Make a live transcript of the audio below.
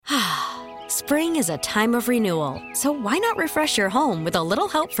Spring is a time of renewal, so why not refresh your home with a little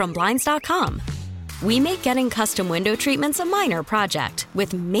help from Blinds.com? We make getting custom window treatments a minor project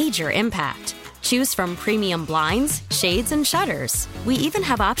with major impact. Choose from premium blinds, shades, and shutters. We even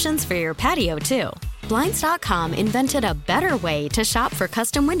have options for your patio, too. Blinds.com invented a better way to shop for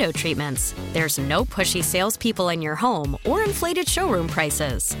custom window treatments. There's no pushy salespeople in your home or inflated showroom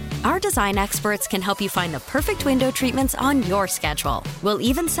prices. Our design experts can help you find the perfect window treatments on your schedule. We'll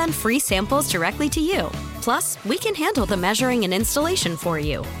even send free samples directly to you. Plus, we can handle the measuring and installation for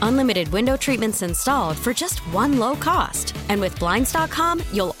you. Unlimited window treatments installed for just one low cost. And with Blinds.com,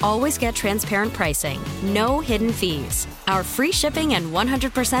 you'll always get transparent pricing. No hidden fees. Our free shipping and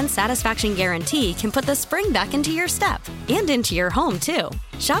 100% satisfaction guarantee can put the spring back into your step and into your home, too.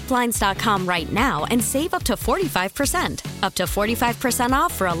 Shop Blinds.com right now and save up to 45%. Up to 45%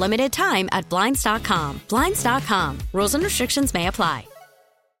 off for a limited time at Blinds.com. Blinds.com. Rules and restrictions may apply.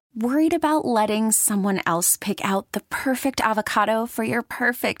 Worried about letting someone else pick out the perfect avocado for your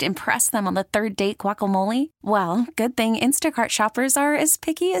perfect impress them on the third date guacamole? Well, good thing Instacart shoppers are as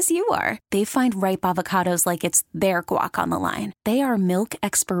picky as you are. They find ripe avocados like it's their guac on the line. They are milk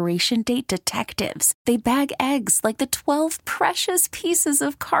expiration date detectives. They bag eggs like the 12 precious pieces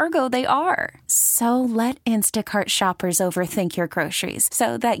of cargo they are. So let Instacart shoppers overthink your groceries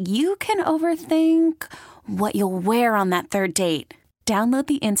so that you can overthink what you'll wear on that third date. Download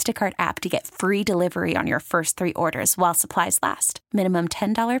the Instacart app to get free delivery on your first 3 orders while supplies last. Minimum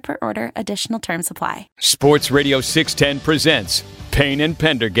 $10 per order. Additional terms apply. Sports Radio 610 presents Payne and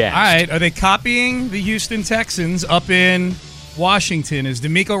Pendergast. All right, are they copying the Houston Texans up in Washington? Is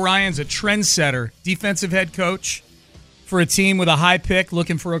DeMeco Ryans a trendsetter, defensive head coach for a team with a high pick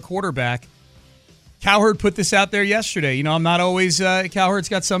looking for a quarterback? Cowherd put this out there yesterday. You know, I'm not always Cowherd's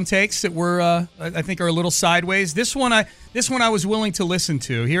got some takes that were I think are a little sideways. This one I was willing to listen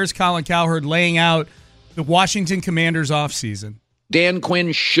to. Here's Colin Cowherd laying out the Washington Commanders offseason. Dan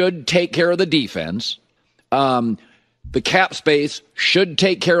Quinn should take care of the defense. The cap space should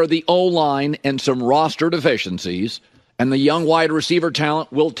take care of the O-line and some roster deficiencies. And the young wide receiver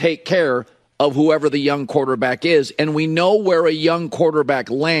talent will take care of whoever the young quarterback is. And we know where a young quarterback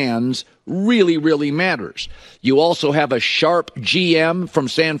lands really, really matters. You also have a sharp GM from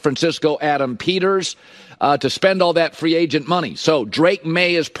San Francisco, Adam Peters, to spend all that free agent money. So Drake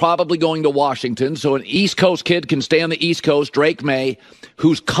May is probably going to Washington. So an East Coast kid can stay on the East Coast, Drake May,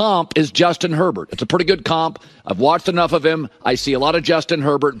 whose comp is Justin Herbert. It's a pretty good comp. I've watched enough of him. I see a lot of Justin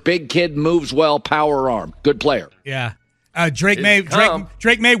Herbert. Big kid, moves well, power arm. Good player. Yeah. Drake May,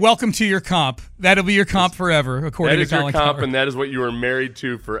 welcome to your comp. That'll be your comp forever, according to Colin Cowherd. That is your comp, and that is what you are married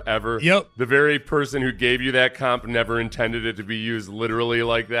to forever. Yep. The very person who gave you that comp never intended it to be used literally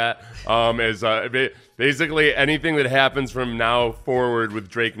like that. Basically, anything that happens from now forward with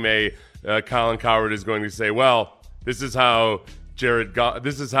Drake May, Colin Cowherd is going to say, well, this is how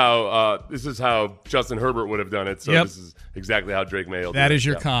this is how Justin Herbert would have done it. So This is exactly how Drake May will do it. That is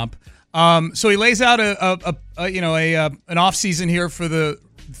your comp. So he lays out an offseason here for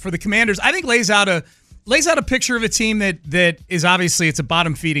the Commanders. I think lays out a picture of a team that is obviously it's a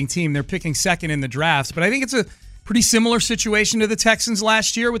bottom feeding team. They're picking second in the drafts, but I think it's a pretty similar situation to the Texans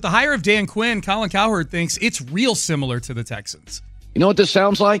last year. With the hire of Dan Quinn, Colin Cowherd thinks it's real similar to the Texans. You know what this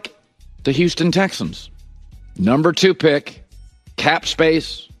sounds like? The Houston Texans. Number 2 pick, cap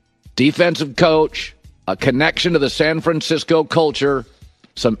space, defensive coach, a connection to the San Francisco culture,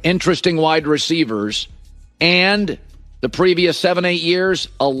 some interesting wide receivers, and the previous 7-8 years,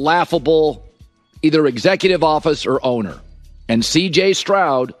 a laughable either executive office or owner. And C.J.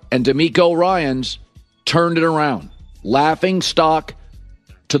 Stroud and DeMeco Ryans turned it around. Laughing stock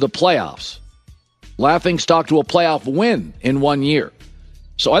to the playoffs. Laughing stock to a playoff win in 1 year.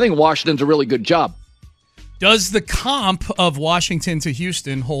 So I think Washington's a really good job. Does the comp of Washington to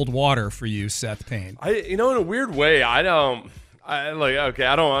Houston hold water for you, Seth Payne? In a weird way,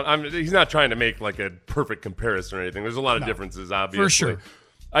 he's not trying to make like a perfect comparison or anything. There's a lot of differences, obviously. For sure.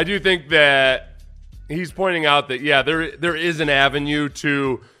 I do think that he's pointing out that, there is an avenue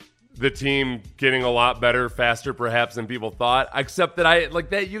to the team getting a lot better, faster perhaps than people thought, except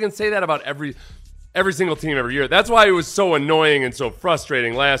that you can say that about every single team every year. That's why it was so annoying and so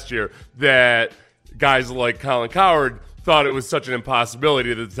frustrating last year that guys like Colin Cowherd thought it was such an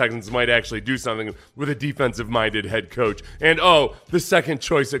impossibility that the Texans might actually do something with a defensive-minded head coach. And, the second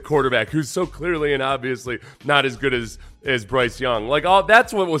choice at quarterback, who's so clearly and obviously not as good as Bryce Young.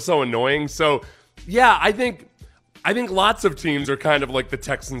 That's what was so annoying. So, I think lots of teams are kind of like the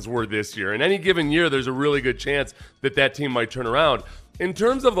Texans were this year. In any given year, there's a really good chance that team might turn around. In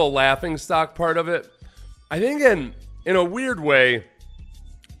terms of the laughingstock part of it, I think in a weird way,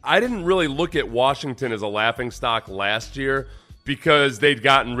 I didn't really look at Washington as a laughingstock last year because they'd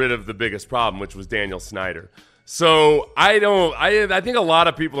gotten rid of the biggest problem, which was Daniel Snyder. So I think a lot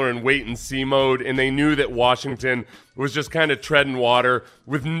of people are in wait and see mode, and they knew that Washington was just kind of treading water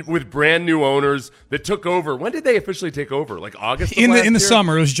with brand new owners that took over. When did they officially take over? Like August in the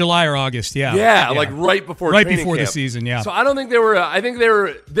summer. It was July or August. Yeah, like right before the season. Yeah. So I don't think they were. I think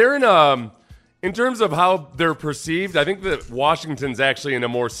they're in terms of how they're perceived. I think that Washington's actually in a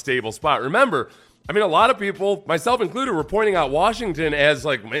more stable spot. Remember, I mean, a lot of people, myself included, were pointing out Washington as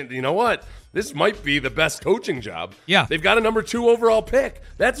like, man, you know what? This might be the best coaching job. Yeah. They've got a number 2 overall pick.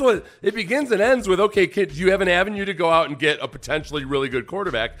 That's what it begins and ends with. Okay, kid, you have an avenue to go out and get a potentially really good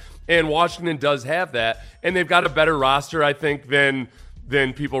quarterback. And Washington does have that. And they've got a better roster, I think, than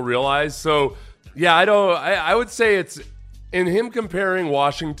people realize. So, yeah, I would say it's in him comparing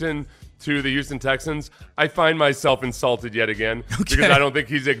Washington to the Houston Texans, I find myself insulted yet again because I don't think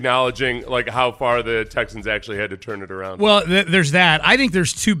he's acknowledging like how far the Texans actually had to turn it around. Well, there's that. I think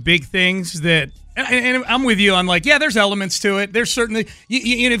there's 2 big things that, and I'm with you. I'm like, yeah, there's elements to it. There's certainly,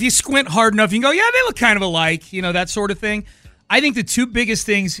 you know, if you squint hard enough, you can go, yeah, they look kind of alike, you know, that sort of thing. I think the 2 biggest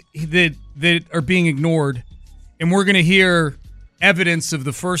things that are being ignored, and we're going to hear evidence of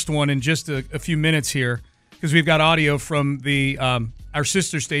the first one in just a few minutes here because we've got audio from the our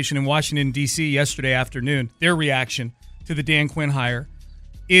sister station in Washington, D.C. yesterday afternoon, their reaction to the Dan Quinn hire,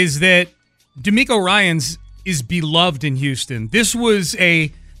 is that DeMeco Ryans is beloved in Houston. This was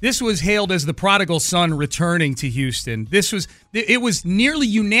hailed as the prodigal son returning to Houston. It was nearly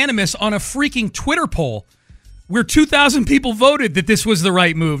unanimous on a freaking Twitter poll where 2,000 people voted that this was the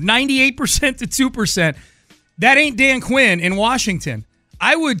right move, 98% to 2%. That ain't Dan Quinn in Washington.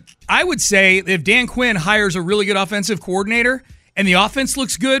 I would say if Dan Quinn hires a really good offensive coordinator and the offense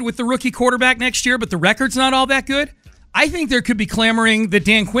looks good with the rookie quarterback next year, but the record's not all that good, I think there could be clamoring that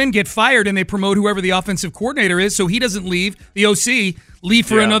Dan Quinn get fired and they promote whoever the offensive coordinator is so he doesn't leave, the OC, leave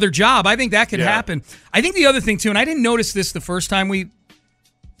for another job. I think that could happen. I think the other thing, too, and I didn't notice this the first time we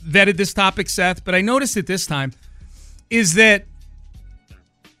vetted this topic, Seth, but I noticed it this time, is that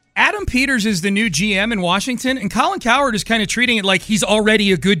Adam Peters is the new GM in Washington, and Colin Cowherd is kind of treating it like he's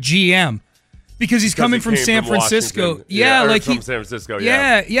already a good GM. Because he's coming from San Francisco. From San Francisco,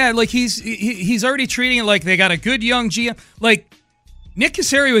 Yeah, like he's already treating it like they got a good young GM. Like, Nick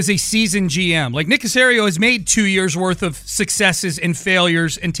Caserio is a seasoned GM. Like, Nick Caserio has made 2 years' worth of successes and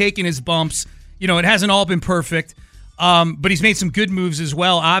failures and taken his bumps. You know, it hasn't all been perfect, but he's made some good moves as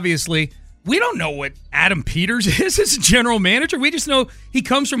well, obviously. We don't know what Adam Peters is as a general manager. We just know he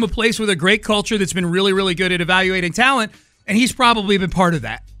comes from a place with a great culture that's been really, really good at evaluating talent, and he's probably been part of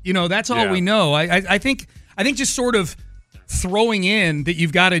that. You know, that's all we know. I think just sort of throwing in that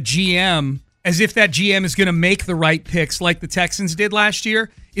you've got a GM as if that GM is going to make the right picks like the Texans did last year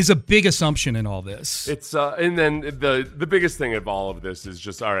is a big assumption in all this. It's and then the biggest thing of all of this is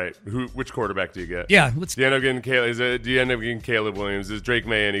just, all right, which quarterback do you get? Yeah, do you end up getting Caleb Williams? Is Drake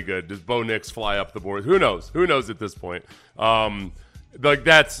May any good? Does Bo Nix fly up the board? Who knows? Who knows at this point? Like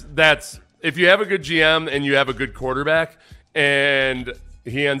that's if you have a good GM and you have a good quarterback and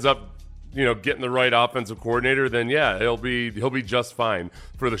he ends up, you know, getting the right offensive coordinator, then he'll be just fine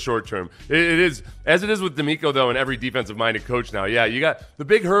for the short term. It is as it is with DeMeco though, and every defensive-minded coach now. Yeah, you got the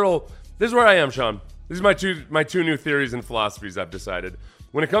big hurdle. This is where I am, Sean. These are my two new theories and philosophies I've decided.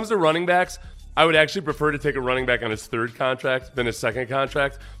 When it comes to running backs, I would actually prefer to take a running back on his 3rd contract than his 2nd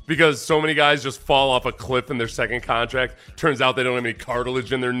contract because so many guys just fall off a cliff in their 2nd contract. Turns out they don't have any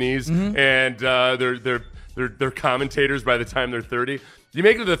cartilage in their knees, and they're commentators by the time they're 30. You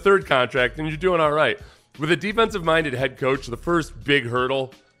make it to the 3rd contract, and you're doing all right. With a defensive-minded head coach, the first big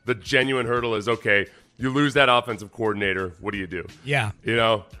hurdle, the genuine hurdle is, okay, you lose that offensive coordinator. What do you do? Yeah. You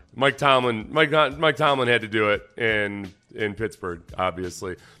know, Mike Tomlin had to do it in Pittsburgh,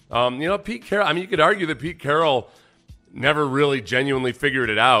 obviously. You know, Pete Carroll, I mean, you could argue that Pete Carroll never really genuinely figured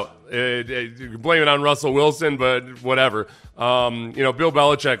it out. You blame it on Russell Wilson, but whatever. You know, Bill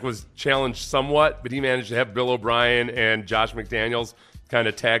Belichick was challenged somewhat, but he managed to have Bill O'Brien and Josh McDaniels kind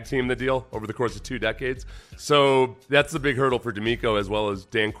of tag team the deal over the course of 2 decades. So that's the big hurdle for DeMeco as well as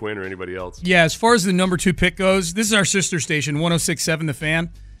Dan Quinn or anybody else. Yeah, as far as the number 2 pick goes, this is our sister station, 106.7 The Fan.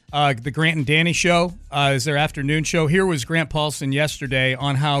 The Grant and Danny show is their afternoon show. Here was Grant Paulson yesterday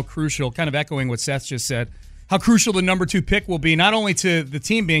on how crucial, kind of echoing what Seth just said, how crucial the number 2 pick will be, not only to the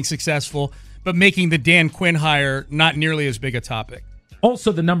team being successful, but making the Dan Quinn hire not nearly as big a topic.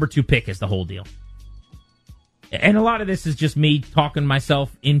 Also, the number 2 pick is the whole deal. And a lot of this is just me talking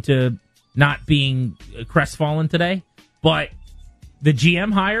myself into not being crestfallen today. But the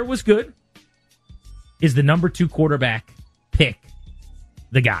GM hire was good. Is the number 2 quarterback pick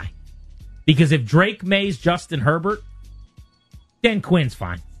the guy. Because if Drake May's Justin Herbert, Dan Quinn's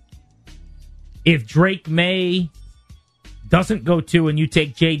fine. If Drake May doesn't go to and you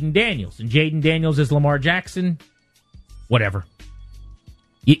take Jaden Daniels, and Jaden Daniels is Lamar Jackson, whatever.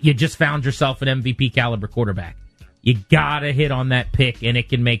 You just found yourself an MVP caliber quarterback. You gotta hit on that pick, and it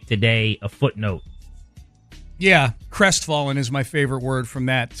can make today a footnote. Yeah, crestfallen is my favorite word from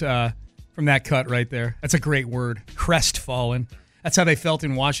that cut right there. That's a great word, crestfallen. That's how they felt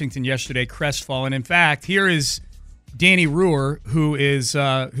in Washington yesterday, crestfallen. In fact, here is Danny Ruhr, who is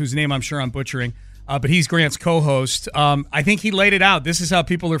whose name I'm sure I'm butchering, but he's Grant's co-host. I think he laid it out. This is how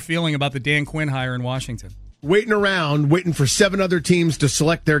people are feeling about the Dan Quinn hire in Washington. Waiting around, waiting for 7 other teams to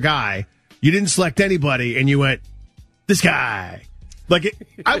select their guy. You didn't select anybody, and you went, this guy.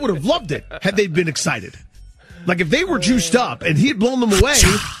 I would have loved it had they been excited. Like, if they were juiced up and he had blown them away,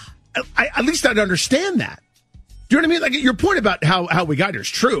 at least I'd understand that. Do you know what I mean? Like, your point about how we got here is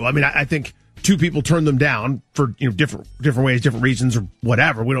true. I mean, I think 2 people turned them down for different ways, different reasons, or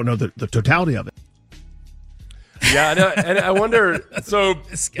whatever. We don't know the totality of it. Yeah, and I wonder. So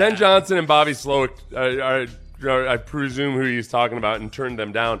Ben Johnson and Bobby Slowick are, I presume, who he's talking about, and turned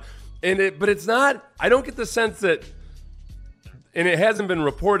them down. But it's not. I don't get the sense that, and it hasn't been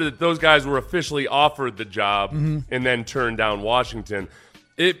reported that those guys were officially offered the job and then turned down Washington.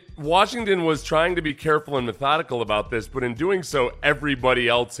 Washington was trying to be careful and methodical about this, but in doing so, everybody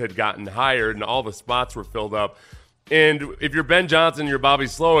else had gotten hired and all the spots were filled up. And if you're Ben Johnson, you're Bobby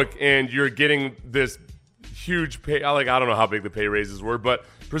Slowick, and you're getting this huge pay, I don't know how big the pay raises were, but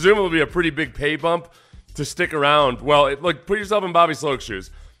presumably a pretty big pay bump to stick around. Well, put yourself in Bobby Slowick's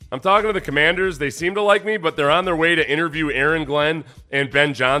shoes. I'm talking to the Commanders. They seem to like me, but they're on their way to interview Aaron Glenn and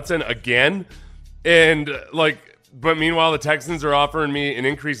Ben Johnson again. And but meanwhile, the Texans are offering me an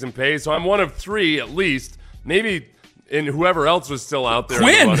increase in pay. So I'm one of 3 at least, maybe, and whoever else was still out there.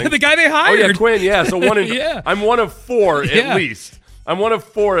 Quinn, the guy they hired. Oh, yeah, Quinn, yeah. So yeah. I'm one of 4 at least. I'm one of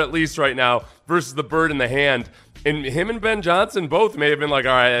 4 at least right now versus the bird in the hand. And him and Ben Johnson both may have been like,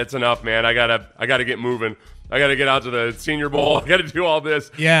 all right, that's enough, man. I gotta get moving. I got to get out to the Senior Bowl. I got to do all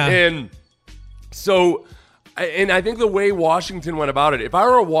this. Yeah. And so, I think the way Washington went about it, if I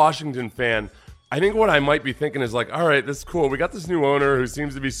were a Washington fan, I think what I might be thinking is like, all right, this is cool. We got this new owner who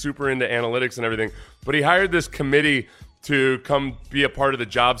seems to be super into analytics and everything, but he hired this committee to come be a part of the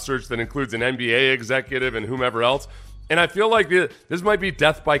job search that includes an NBA executive and whomever else. And I feel like this might be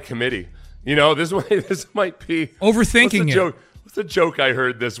death by committee. This might be overthinking it. Joke? What's the joke I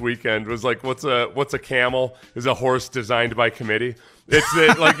heard this weekend was like, what's a camel? Is a horse designed by committee? It's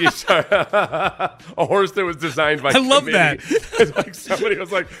a horse that was designed by committee. I love that. It's like somebody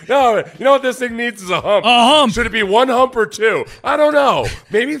was like, no, you know what this thing needs is a hump. A hump. Should it be 1 hump or 2? I don't know.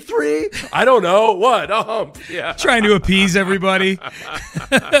 Maybe 3? I don't know. What? A hump. Yeah. Trying to appease everybody.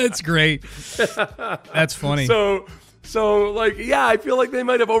 That's great. That's funny. So, I feel like they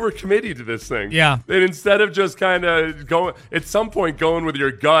might have overcommitted to this thing. Yeah. And instead of just kind of going with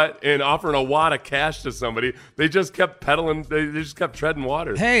your gut and offering a wad of cash to somebody, they just kept pedaling. They just kept treading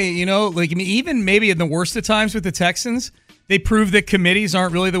water. Hey, even maybe in the worst of times with the Texans, they proved that committees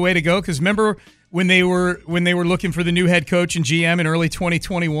aren't really the way to go. Because remember when they were looking for the new head coach and GM in early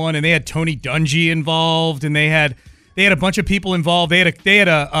 2021, and they had Tony Dungy involved, and they had a bunch of people involved. They had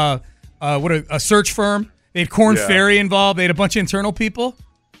a search firm. They had Korn Ferry involved. They had a bunch of internal people.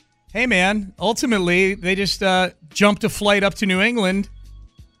 Hey, man, ultimately, they just jumped a flight up to New England,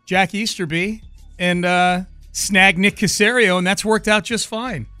 Jack Easterby, and snagged Nick Caserio, and that's worked out just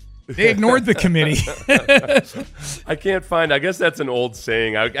fine. They ignored the committee. I guess that's an old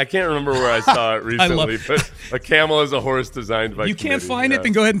saying. I can't remember where I saw it recently, but a camel is a horse designed by You committee. Can't find it?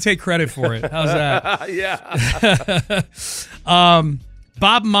 Then go ahead and take credit for it. How's that? Yeah.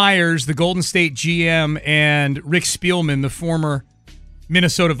 Bob Myers, the Golden State GM, and Rick Spielman, the former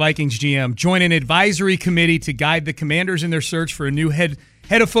Minnesota Vikings GM, join an advisory committee to guide the Commanders in their search for a new head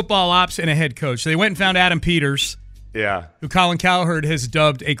of football ops and a head coach. So they went and found Adam Peters, who Colin Cowherd has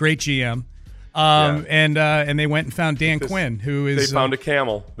dubbed a great GM. And they went and found Dan Quinn, who is they found a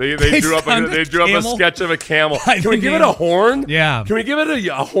camel. They drew up a sketch of a camel. Can we give it a horn? Yeah. Can we give it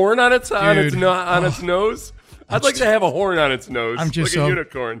a horn on its nose? I'd like to have a horn on its nose, like a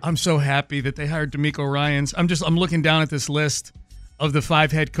unicorn. I'm so happy that they hired DeMeco Ryans. I'm looking down at this list of the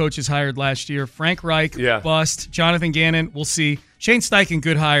 5 head coaches hired last year. Frank Reich, bust. Jonathan Gannon, we'll see. Shane Steichen,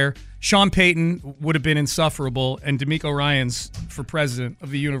 good hire. Sean Payton would have been insufferable, and DeMeco Ryans for president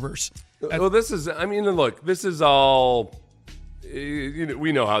of the universe. Well, this is all.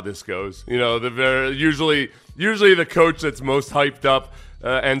 We know how this goes. Usually the coach that's most hyped up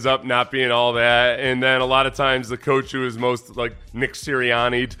ends up not being all that. And then a lot of times the coach who is most like Nick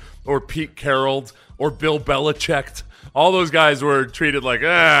Sirianni'd or Pete Carroll'd or Bill Belichick'd, all those guys were treated like,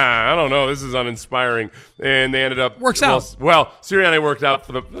 I don't know, this is uninspiring. And they ended up... Works out. Well, Sirianni worked out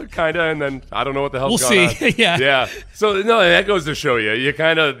for the kind of, and then I don't know what the hell's going on. We'll see. Yeah. So, no, that goes to show you.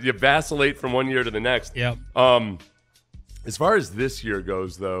 You vacillate from one year to the next. Yeah. As far as this year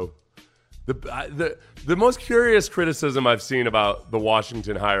goes, though, the most curious criticism I've seen about the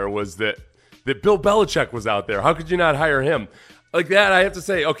Washington hire was that Bill Belichick was out there. How could you not hire him? Like that, I have to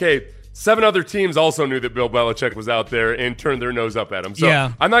say, okay, 7 other teams also knew that Bill Belichick was out there and turned their nose up at him. So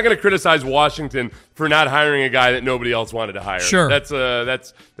I'm not going to criticize Washington for not hiring a guy that nobody else wanted to hire. Sure. That's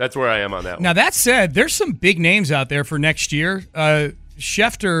where I am on that one. Now, that said, there's some big names out there for next year.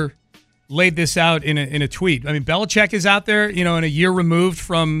 Schefter laid this out in a tweet. I mean, Belichick is out there, in a year removed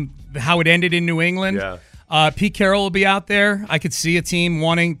from how it ended in New England. Yeah. Pete Carroll will be out there. I could see a team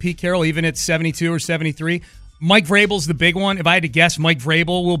wanting Pete Carroll even at 72 or 73. Mike Vrabel's the big one. If I had to guess, Mike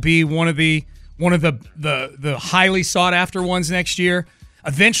Vrabel will be one of the highly sought after ones next year.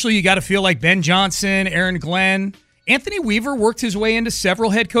 Eventually, you got to feel like Ben Johnson, Aaron Glenn. Anthony Weaver worked his way into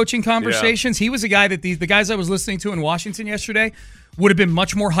several head coaching conversations. Yeah. He was a guy that the guys I was listening to in Washington yesterday would have been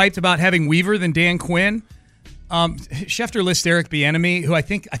much more hyped about having Weaver than Dan Quinn. Schefter lists Eric Bieniemy, who I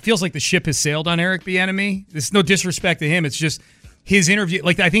feels like the ship has sailed on Eric Bieniemy. There's no disrespect to him. It's just his interview.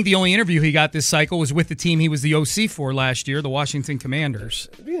 Like, I think the only interview he got this cycle was with the team he was the OC for last year, the Washington Commanders.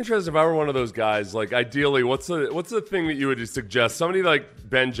 It'd be interesting if I were one of those guys. Like, ideally, what's the thing that you would suggest? Somebody like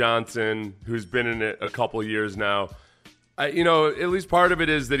Ben Johnson, who's been in it a couple of years now. At least part of it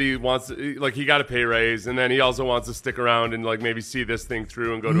is that he wants, he got a pay raise, and then he also wants to stick around and maybe see this thing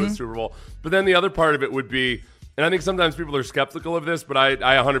through and go to a Super Bowl. But then the other part of it would be, and I think sometimes people are skeptical of this, but I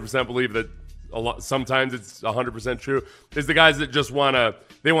 100% believe that sometimes it's 100% true, is the guys that just want to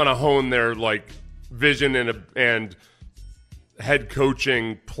hone their vision and head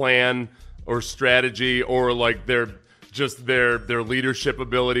coaching plan or strategy or their leadership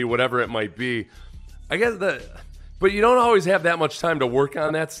ability, whatever it might be. I guess but you don't always have that much time to work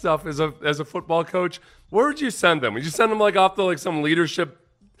on that stuff as a football coach. Where would you send them? Would you send them off to some leadership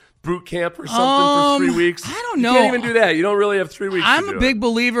boot camp or something for 3 weeks? I don't know. You can't even do that. You don't really have 3 weeks. I'm a big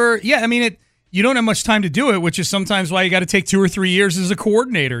believer. Yeah, I mean, you don't have much time to do it, which is sometimes why you got to take 2 or 3 years as a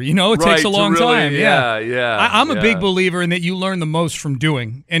coordinator. It takes a long time. Yeah. I'm a big believer in that you learn the most from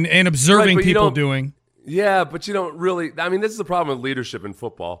doing and observing people doing. Yeah, but you don't really. I mean, this is the problem with leadership in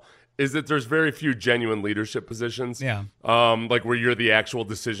football. Is that there's very few genuine leadership positions. Yeah. Where you're the actual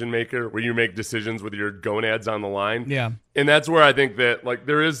decision maker, where you make decisions with your gonads on the line. Yeah. And that's where I think that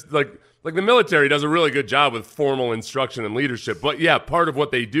there is the military does a really good job with formal instruction and leadership. But yeah, part of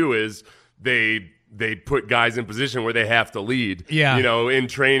what they do is they put guys in position where they have to lead. Yeah. In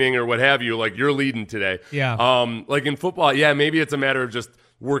training or what have you, you're leading today. Yeah. In football, yeah, maybe it's a matter of just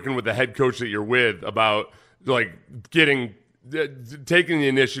working with the head coach that you're with about taking the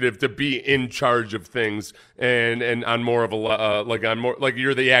initiative to be in charge of things and on more of a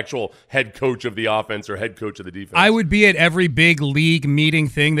you're the actual head coach of the offense or head coach of the defense. I would be at every big league meeting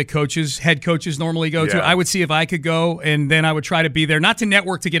thing that head coaches normally go to. I would see if I could go, and then I would try to be there, not to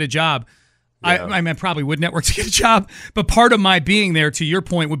network to get a job. Yeah. I probably would network to get a job, but part of my being there, to your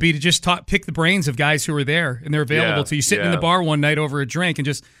point, would be to just pick the brains of guys who are there and they're available to you. Sitting in the bar one night over a drink and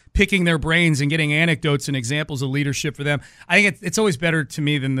just picking their brains and getting anecdotes and examples of leadership for them. I think it's always better to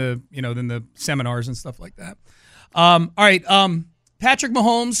me than the seminars and stuff like that. All right, Patrick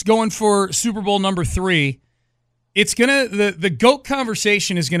Mahomes going for Super Bowl number 3. It's the GOAT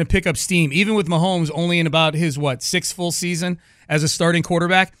conversation is gonna pick up steam, even with Mahomes only in about his 6th full season as a starting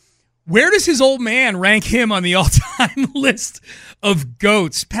quarterback. Where does his old man rank him on the all-time list of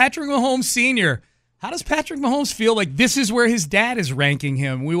GOATs? Patrick Mahomes Sr. How does Patrick Mahomes feel like this is where his dad is ranking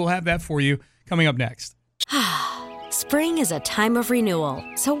him? We will have that for you coming up next. Spring is a time of renewal,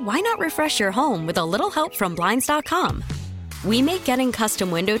 so why not refresh your home with a little help from Blinds.com? We make getting custom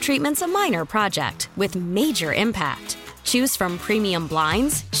window treatments a minor project with major impact. Choose from premium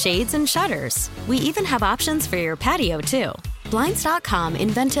blinds, shades, and shutters. We even have options for your patio, too. Blinds.com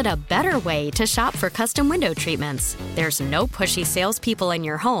invented a better way to shop for custom window treatments. There's no pushy salespeople in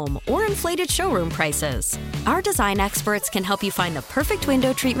your home or inflated showroom prices. Our design experts can help you find the perfect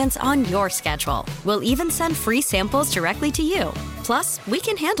window treatments on your schedule. We'll even send free samples directly to you. Plus, we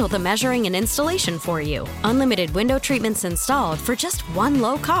can handle the measuring and installation for you. Unlimited window treatments installed for just one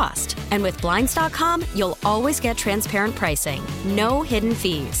low cost. And with Blinds.com, you'll always get transparent pricing. No hidden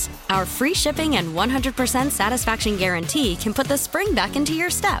fees. Our free shipping and 100% satisfaction guarantee can put put the spring back into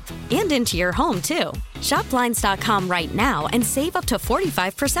your step and into your home, too. Shop Blinds.com right now and save up to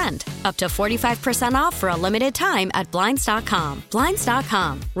 45%. Up to 45% off for a limited time at Blinds.com.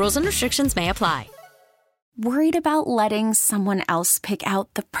 Blinds.com. Rules and restrictions may apply. Worried about letting someone else pick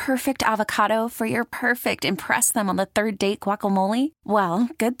out the perfect avocado for your perfect impress them on the third date guacamole? Well,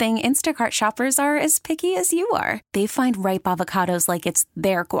 good thing Instacart shoppers are as picky as you are. They find ripe avocados like it's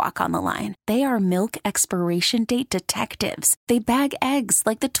their guac on the line. They are milk expiration date detectives. They bag eggs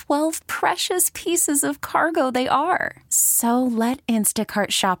like the 12 precious pieces of cargo they are. So let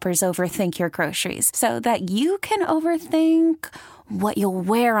Instacart shoppers overthink your groceries so that you can overthink what you'll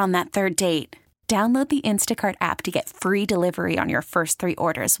wear on that third date. Download the Instacart app to get free delivery on your first 3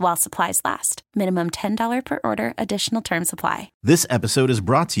 orders while supplies last. Minimum $10 per order. Additional terms apply. This episode is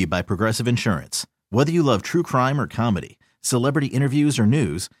brought to you by Progressive Insurance. Whether you love true crime or comedy, celebrity interviews or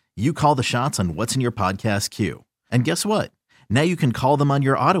news, you call the shots on what's in your podcast queue. And guess what? Now you can call them on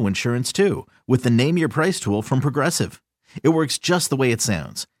your auto insurance too with the Name Your Price tool from Progressive. It works just the way it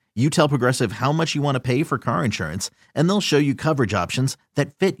sounds. You tell Progressive how much you want to pay for car insurance, and they'll show you coverage options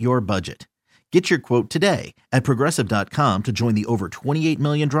that fit your budget. Get your quote today at Progressive.com to join the over 28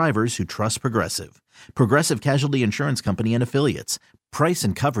 million drivers who trust Progressive. Progressive Casualty Insurance Company and Affiliates. Price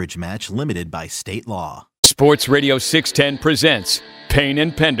and coverage match limited by state law. Sports Radio 610 presents Payne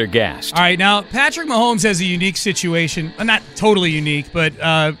and Pendergast. All right, now Patrick Mahomes has a unique situation. Not totally unique,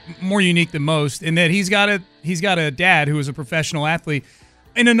 but more unique than most in that he's got a dad who is a professional athlete.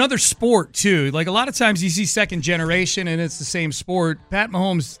 In another sport, too. Like, a lot of times you see second generation, and it's the same sport. Pat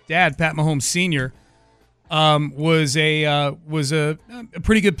Mahomes' dad, Pat Mahomes Sr., was a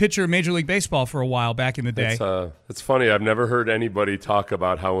pretty good pitcher of Major League Baseball for a while back in the day. It's funny. I've never heard anybody talk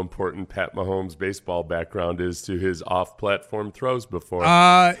about how important Pat Mahomes' baseball background is to his off-platform throws before.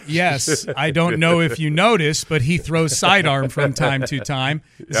 Yes. I don't know if you noticed, but he throws sidearm from time to time.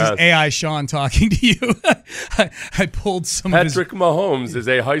 This is AI Sean talking to you. I pulled some Patrick Mahomes is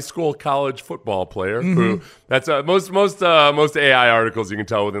a high school college football player who that's most AI articles you can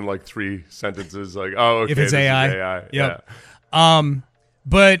tell within like 3 sentences. Like, oh, okay, if it's AI. Yep. Yeah.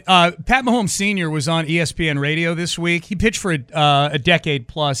 But Pat Mahomes Sr. was on ESPN Radio this week. He pitched for a decade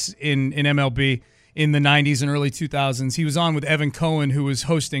plus in MLB in the 90s and early 2000s. He was on with Evan Cohen, who was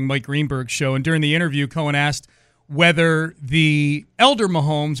hosting Mike Greenberg's show. And during the interview, Cohen asked whether the elder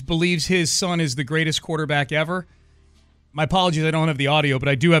Mahomes believes his son is the greatest quarterback ever. My apologies, I don't have the audio, but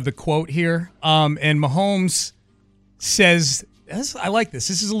I do have the quote here. And Mahomes says, I like this.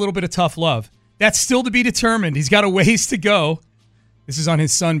 This is a little bit of tough love. That's still to be determined. He's got a ways to go. This is on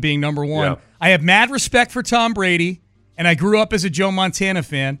his son being number one. Yeah. I have mad respect for Tom Brady, and I grew up as a Joe Montana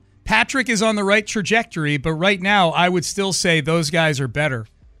fan. Patrick is on the right trajectory, but right now I would still say those guys are better.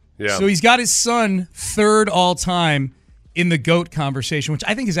 Yeah. So he's got his son third all-time in the GOAT conversation, which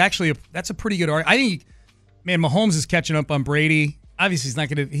I think is actually that's a pretty good argument. I think, Mahomes is catching up on Brady. Obviously, he's not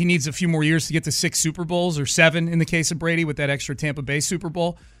going to. He needs a few more years to get to 6 Super Bowls or 7 in the case of Brady with that extra Tampa Bay Super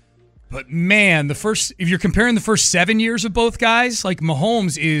Bowl. But man, if you're comparing the first 7 years of both guys, like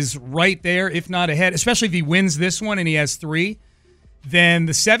Mahomes is right there, if not ahead. Especially if he wins this one and he has 3, then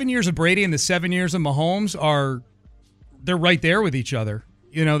the 7 years of Brady and the 7 years of Mahomes they're right there with each other.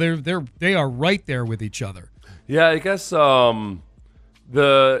 You know, they are right there with each other. Yeah, I guess he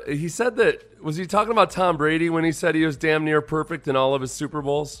said that. Was he talking about Tom Brady when he said he was damn near perfect in all of his Super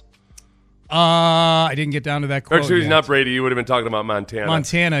Bowls? I didn't get down to that quote. Actually, he's not Brady. You would have been talking about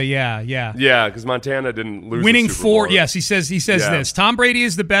Montana. Yeah. Yeah, because Montana didn't lose winning the Super Bowl. 4. Yes, he says this. Tom Brady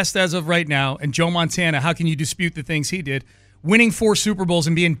is the best as of right now, and Joe Montana, how can you dispute the things he did? Winning 4 Super Bowls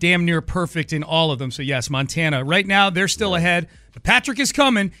and being damn near perfect in all of them. So, yes, Montana. Right now, they're still ahead. But Patrick is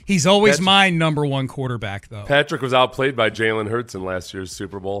coming. He's always my number one quarterback, though. Patrick was outplayed by Jalen Hurts in last year's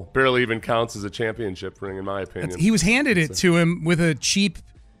Super Bowl. Barely even counts as a championship ring, in my opinion. He was handed it to him with a cheap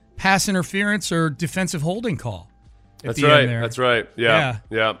pass interference or defensive holding call. That's right. That's right. Yeah.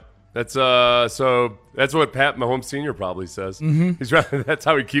 That's so that's what Pat Mahomes Sr. probably says. Mm-hmm. He's right. That's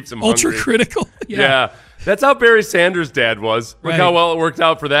how he keeps him ultra hungry. Critical. Yeah. That's how Barry Sanders' dad was. Look how well it worked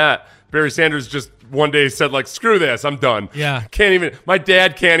out for that. Barry Sanders just one day said, like, screw this, I'm done. Yeah. My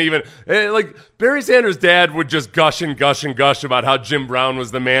dad can't even. Like, Barry Sanders' dad would just gush about how Jim Brown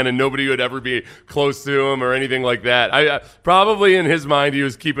was the man and nobody would ever be close to him or anything like that. Probably in his mind, he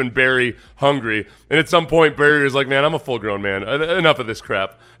was keeping Barry hungry. And at some point, Barry was like, man, I'm a full-grown man. Enough of this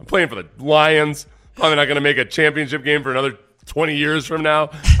crap. I'm playing for the Lions. Probably not going to make a championship game for another 20 years from now.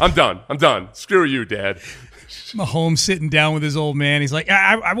 I'm done. Screw you, Dad. Mahomes sitting down with his old man. He's like,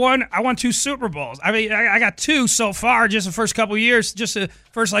 I won 2 Super Bowls. I mean, I got 2 so far, just the first couple of years, just the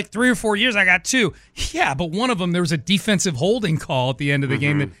first 3 or 4 years, I got 2. Yeah, but one of them, there was a defensive holding call at the end of the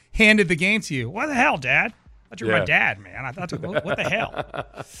game that handed the game to you. What the hell, Dad? I thought you were my dad, man. I thought, what the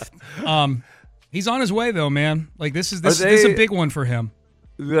hell? He's on his way though, man. Like this is a big one for him.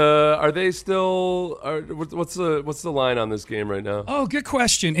 Are they still? What's the line on this game right now? Oh, good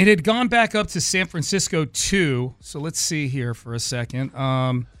question. It had gone back up to San Francisco 2. So let's see here for a second.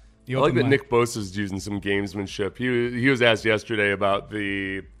 I like that Nick Bosa's using some gamesmanship. He was asked yesterday about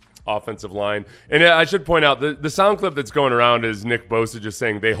the offensive line, and I should point out the sound clip that's going around is Nick Bosa just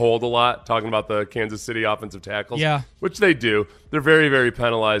saying they hold a lot, talking about the Kansas City offensive tackles. Yeah, which they do. They're very, very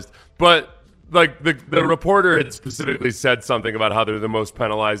penalized, but. Like the reporter had specifically said something about how they're the most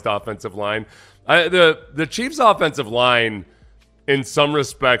penalized offensive line. The Chiefs' offensive line, in some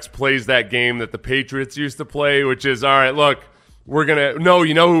respects, plays that game that the Patriots used to play, which is, all right, look,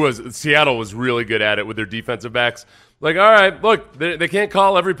 Seattle was really good at it with their defensive backs. Like, all right, look, they can't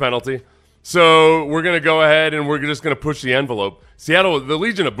call every penalty. So we're going to go ahead and we're just going to push the envelope. Seattle, the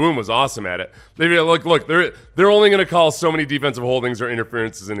Legion of Boom was awesome at it. They're only going to call so many defensive holdings or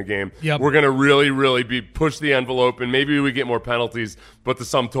interferences in a game. Yep. We're going to really, really push the envelope, and maybe we get more penalties, but the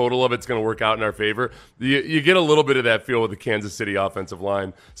sum total of it's going to work out in our favor. You get a little bit of that feel with the Kansas City offensive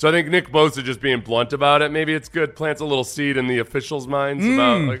line. So I think Nick Bosa just being blunt about it, maybe it's good, plants a little seed in the officials' minds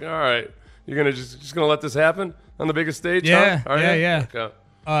about like, all right, you're going to just going to let this happen on the biggest stage? Yeah, huh? yeah. Okay.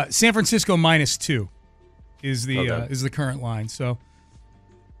 San Francisco -2 is the current line. So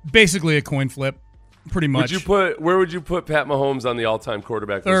basically a coin flip, pretty much. Where would you put Pat Mahomes on the all-time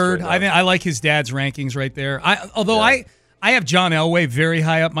quarterback Third. list right now? I like his dad's rankings right there. I have John Elway very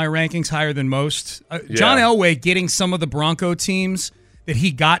high up my rankings, higher than most. John Elway getting some of the Bronco teams that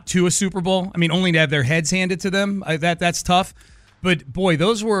he got to a Super Bowl. I mean, only to have their heads handed to them. That's tough. But, boy,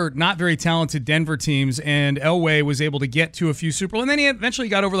 those were not very talented Denver teams, and Elway was able to get to a few Super Bowls. And then he eventually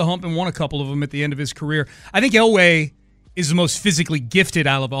got over the hump and won a couple of them at the end of his career. I think Elway is the most physically gifted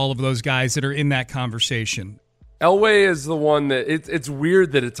out of all of those guys that are in that conversation. Elway is the one that it's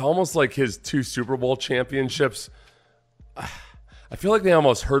weird that it's almost like his 2 Super Bowl championships. I feel like they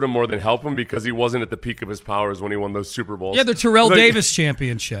almost hurt him more than help him because he wasn't at the peak of his powers when he won those Super Bowls. Yeah, the Terrell Davis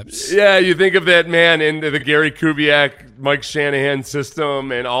championships. Yeah, you think of that man in the Gary Kubiak, Mike Shanahan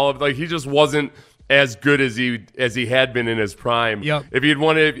system, and all of he just wasn't as good as he had been in his prime. Yep.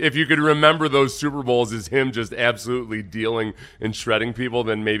 If you could remember those Super Bowls as him just absolutely dealing and shredding people,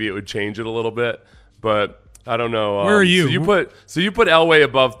 then maybe it would change it a little bit. But I don't know. Where are you? So you put Elway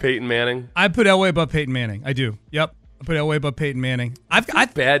above Peyton Manning? I put Elway above Peyton Manning. I do. Yep. I put Elway above Peyton Manning. I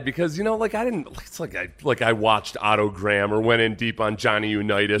bad because I didn't. It's like I watched Otto Graham or went in deep on Johnny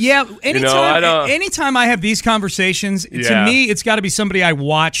Unitas. Yeah, anytime I have these conversations, to me, it's got to be somebody I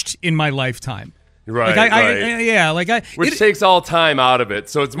watched in my lifetime. Right, right. Which takes all time out of it.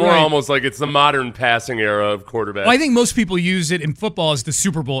 So it's more almost like it's the modern passing era of quarterback. Well, I think most people use it in football as the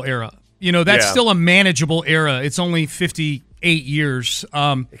Super Bowl era. That's still a manageable era. It's only 58 years.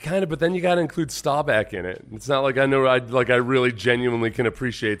 But then you got to include Staubach in it. It's not like I really genuinely can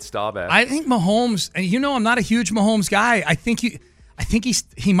appreciate Staubach. I think Mahomes, and I'm not a huge Mahomes guy. I think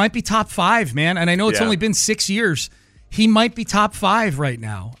he might be top 5, man. And I know it's only been 6 years. He might be top 5 right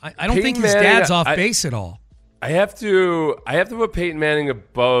now. I don't think his dad's off base at all. I have to put Peyton Manning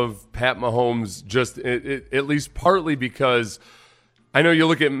above Pat Mahomes, just at least partly because I know you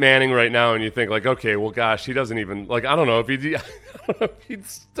look at Manning right now and you think like, okay, well, gosh, he doesn't even I don't know if he'd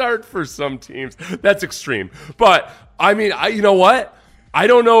start for some teams. That's extreme. But I mean, you know what? I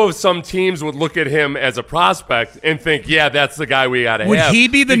don't know if some teams would look at him as a prospect and think, yeah, that's the guy we got to have. Would he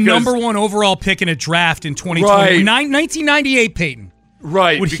be the number 1 overall pick in a draft in 2020? 1998, Peyton.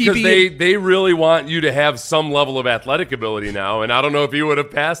 Right, because they really want you to have some level of athletic ability now, and I don't know if he would have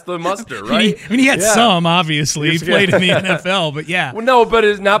passed the muster, right? He had some, obviously. He played in the NFL, but yeah. Well, no, but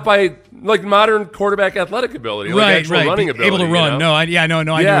it's not by modern quarterback athletic ability, actual running ability. Able to run. No, I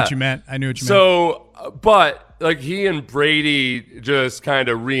knew what you meant. So, but he and Brady just kind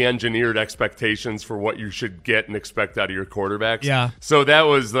of re-engineered expectations for what you should get and expect out of your quarterbacks. Yeah. So that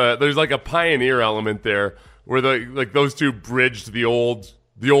was there's a pioneer element there where those two bridged the old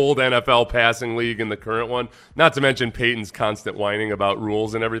NFL passing league and the current one. Not to mention Peyton's constant whining about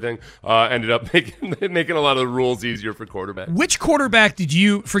rules and everything ended up making a lot of the rules easier for quarterbacks. Which quarterback did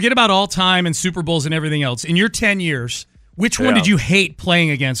you forget about all time and Super Bowls and everything else in your 10 years? Which one did you hate playing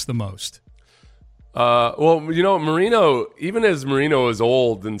against the most? Marino, even as Marino is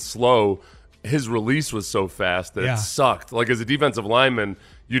old and slow, his release was so fast that it sucked. Like, as a defensive lineman,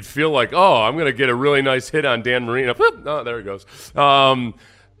 you'd feel like, oh, I'm going to get a really nice hit on Dan Marino. Oh, there it goes.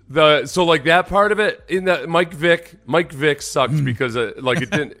 So like that part of it, in that Mike Vick sucked because like it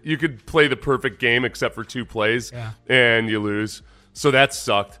didn't. You could play the perfect game except for 2 plays and you lose. So that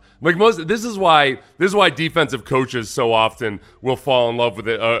sucked. Like this is why defensive coaches so often will fall in love with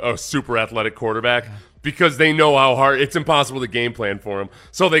a super athletic quarterback because they know how hard it's impossible to game plan for him.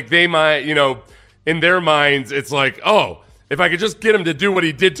 So like they might, in their minds, it's like, oh, if I could just get him to do what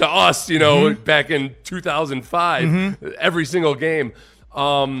he did to us, back in 2005, every single game.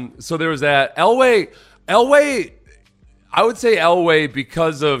 So there was that. Elway, I would say Elway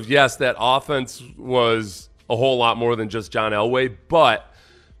because of, yes, that offense was a whole lot more than just John Elway, but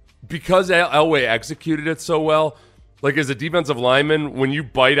because Elway executed it so well, like as a defensive lineman, when you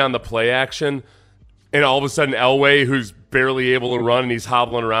bite on the play action and all of a sudden Elway, who's barely able to run and he's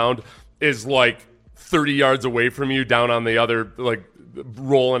hobbling around, is like 30 yards away from you down on the other, like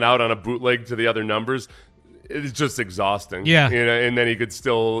rolling out on a bootleg to the other numbers, it's just exhausting. Yeah. And then he could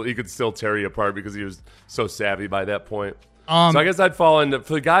still tear you apart because he was so savvy by that point. So I guess I'd fall into,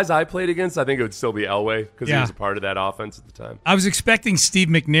 for the guys I played against, I think it would still be Elway because he was a part of that offense at the time. I was expecting Steve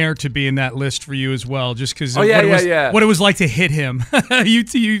McNair to be in that list for you as well, just because of what it was like to hit him.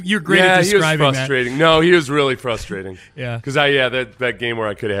 You're great at describing he was frustrating. No, he was really frustrating. Because that game where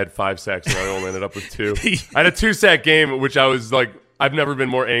I could have had 5 sacks and I only ended up with 2. I had a 2-sack game, which I was like, I've never been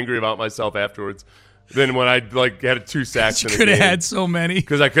more angry about myself afterwards than when I had 2 sacks in a game. You could have had so many.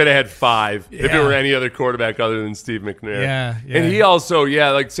 Because I could have had 5 if it were any other quarterback other than Steve McNair. Yeah. And he also,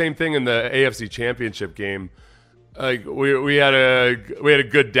 like same thing in the AFC Championship game. Like we had a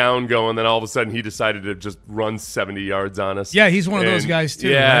good down going, then all of a sudden he decided to just run 70 yards on us. Yeah, he's one of those guys too.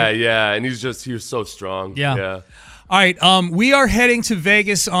 Yeah, right? yeah, and he was so strong. Yeah. All right, we are heading to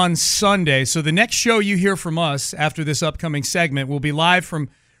Vegas on Sunday, so the next show you hear from us after this upcoming segment will be live from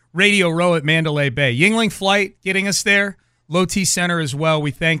Radio Row at Mandalay Bay. Yingling Flight getting us there. Low T Center as well.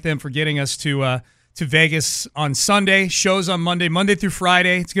 We thank them for getting us to Vegas on Sunday. Shows on Monday through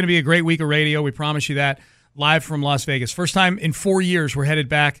Friday. It's going to be a great week of radio. We promise you that. Live from Las Vegas. First time in 4 years we're headed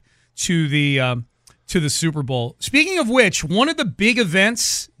back to the Super Bowl. Speaking of which, one of the big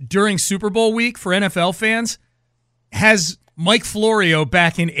events during Super Bowl week for NFL fans has Mike Florio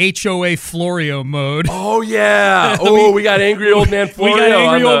back in HOA Florio mode. Oh, yeah. We got angry old man Florio. We got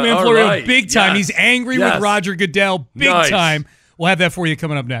angry old man Florio big time. Yes. He's angry with Roger Goodell big time. We'll have that for you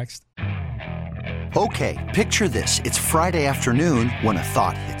coming up next. Okay, picture this. It's Friday afternoon when a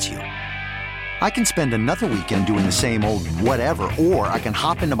thought hits you. I can spend another weekend doing the same old whatever, or I can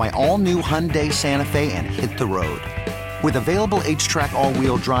hop into my all-new Hyundai Santa Fe and hit the road. With available H-Track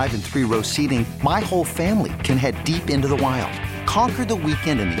all-wheel drive and 3-row seating, my whole family can head deep into the wild. Conquer the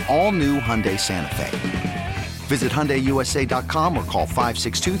weekend in the all-new Hyundai Santa Fe. Visit HyundaiUSA.com or call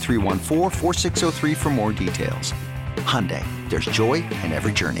 562-314-4603 for more details. Hyundai, there's joy in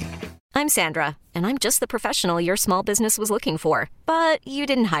every journey. I'm Sandra, and I'm just the professional your small business was looking for. But you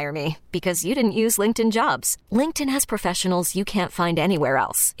didn't hire me because you didn't use LinkedIn Jobs. LinkedIn has professionals you can't find anywhere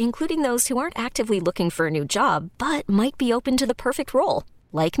else, including those who aren't actively looking for a new job, but might be open to the perfect role,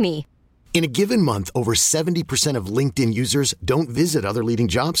 like me. In a given month, over 70% of LinkedIn users don't visit other leading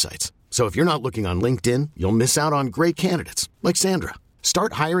job sites. So if you're not looking on LinkedIn, you'll miss out on great candidates like Sandra.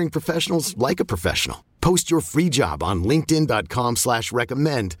 Start hiring professionals like a professional. Post your free job on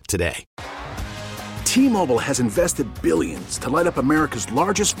linkedin.com/recommend today. T-Mobile has invested billions to light up America's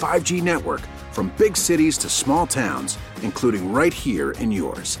largest 5G network, from big cities to small towns, including right here in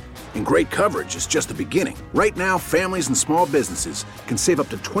yours. And great coverage is just the beginning. Right now, families and small businesses can save up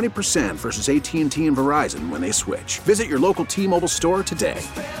to 20% versus AT&T and Verizon when they switch. Visit your local T-Mobile store today.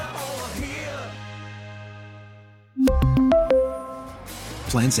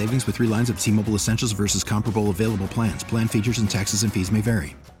 Plan savings with 3 lines of T-Mobile Essentials versus comparable available plans. Plan features and taxes and fees may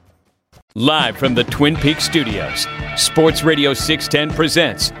vary. Live from the Twin Peaks studios, Sports Radio 610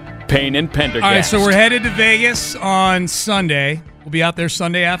 presents Payne and Pendergast. All right, so we're headed to Vegas on Sunday. We'll be out there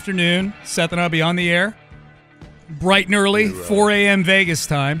Sunday afternoon. Seth and I will be on the air bright and early, 4 a.m. Vegas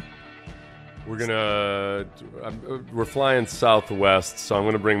time. We're flying Southwest, so I'm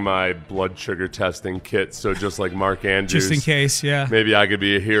gonna bring my blood sugar testing kit. So just like Mark Andrews, just in case, yeah. Maybe I could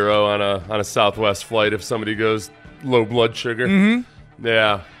be a hero on a Southwest flight if somebody goes low blood sugar. Mm-hmm.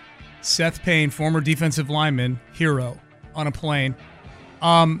 Yeah. Seth Payne, former defensive lineman, hero on a plane.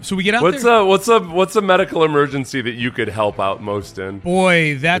 So we get out there. What's a medical emergency that you could help out most in?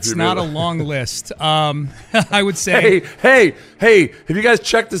 Boy, that's not a long list. I would say. Hey! Have you guys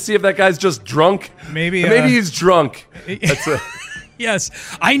checked to see if that guy's just drunk? Maybe he's drunk. That's Yes,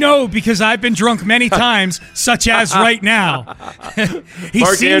 I know because I've been drunk many times, such as right now. He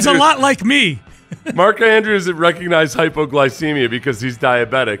Mark seems a lot like me. Mark Andrews recognized hypoglycemia because he's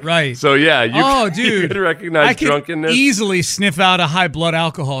diabetic. Right. So, yeah, dude, you can recognize drunkenness. Easily sniff out a high blood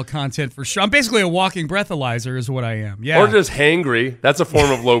alcohol content for sure. I'm basically a walking breathalyzer is what I am. Yeah. Or just hangry. That's a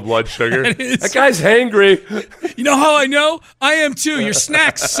form of low blood sugar. That guy's hangry. You know how I know? I am too. Your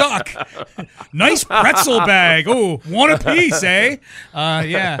snacks suck. Nice pretzel bag. Oh, one apiece, eh?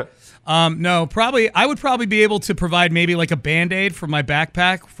 Yeah. No, I would probably be able to provide maybe like a Band-Aid for my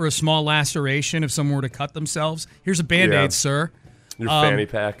backpack for a small laceration if someone were to cut themselves. Here's a Band-Aid, sir. Your fanny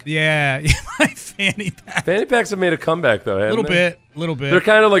pack. Yeah, my fanny pack. Fanny packs have made a comeback, though, haven't they? Little bit. They're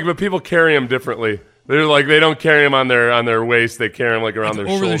kind of like, but people carry them differently. They're like, they don't carry them on their waist. They carry them like around their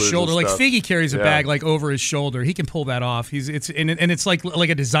over shoulders. Over the shoulder. Like Figgy carries a bag like over his shoulder. He can pull that off. It's like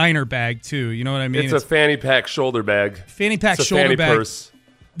a designer bag too. You know what I mean? It's a fanny pack shoulder bag. Fanny pack it's a shoulder fanny bag. Purse.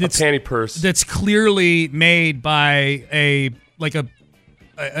 A panty purse that's clearly made by an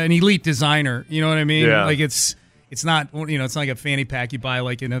elite designer. You know what I mean? Yeah. Like it's not it's not like a fanny pack you buy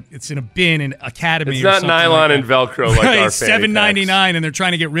like it's in a bin in Academy. It's not nylon like and Velcro like right, our $7.99, and they're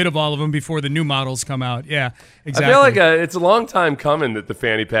trying to get rid of all of them before the new models come out. Yeah, exactly. I feel like it's a long time coming that the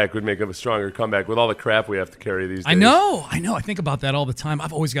fanny pack would make a stronger comeback with all the crap we have to carry these days. I know. I think about that all the time.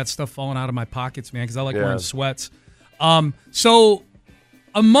 I've always got stuff falling out of my pockets, man, because I like wearing sweats. So.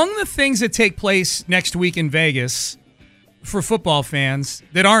 Among the things that take place next week in Vegas for football fans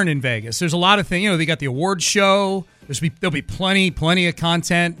that aren't in Vegas, there's a lot of things. They got the awards show. There'll be plenty of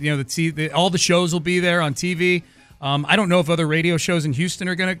content. All the shows will be there on TV. I don't know if other radio shows in Houston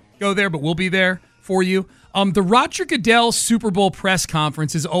are going to go there, but we'll be there for you. The Roger Goodell Super Bowl press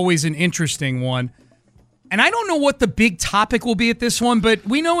conference is always an interesting one. And I don't know what the big topic will be at this one, but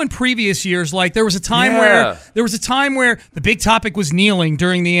we know in previous years, like there was a time where the big topic was kneeling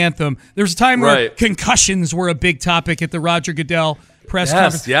during the anthem. There was a time where concussions were a big topic at the Roger Goodell press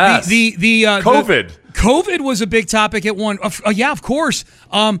conference. Yes. COVID. COVID was a big topic at one. Yeah, of course.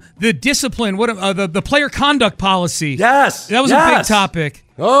 The discipline, the player conduct policy. Yes, that was a big topic.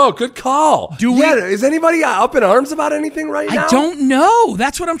 Oh, good call. Is anybody up in arms about anything right now? I don't know.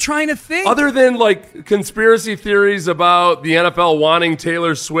 That's what I'm trying to think. Other than like conspiracy theories about the NFL wanting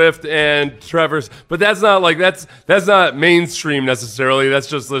Taylor Swift and Trevor's, but that's not mainstream necessarily. That's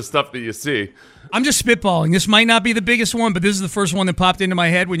just the stuff that you see. I'm just spitballing. This might not be the biggest one, but this is the first one that popped into my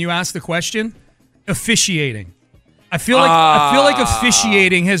head when you asked the question. Officiating. I feel like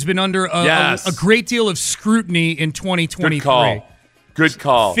officiating has been under a great deal of scrutiny in 2023. Good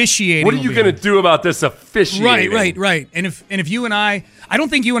call. Officiating. What are you going to do about this officiating? Right. And if you and I don't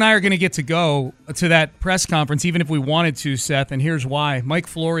think you and I are going to get to go to that press conference, even if we wanted to, Seth. And here's why: Mike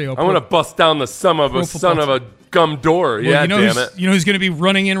Florio. I want to bust down the son of a gum door. Well, damn it. You know who's going to be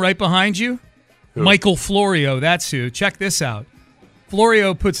running in right behind you? Who? Michael Florio. That's who. Check this out.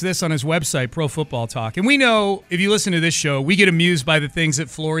 Florio puts this on his website, Pro Football Talk. And we know, if you listen to this show, we get amused by the things that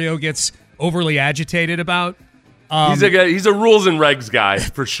Florio gets overly agitated about. He's a rules and regs guy,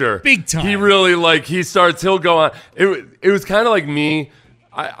 for sure. Big time. He really, he'll go on. It was kind of like me.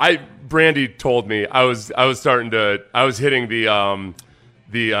 Brandy told me I was hitting the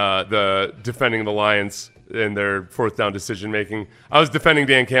defending the Lions in their fourth down decision making. I was defending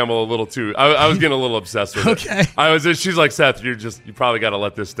Dan Campbell a little too. I was getting a little obsessed with it. She's like, Seth, you probably got to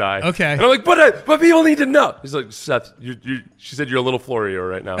let this die. Okay. And I'm like, but people need to know. He's like, Seth, she said you're a little Florio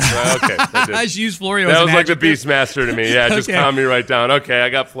right now. Okay. I just used Florio that as was an like adjective. the Beastmaster to me. Yeah, just calm me right down. Okay, I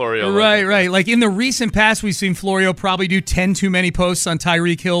got Florio. Right. Like in the recent past, we've seen Florio probably do 10 too many posts on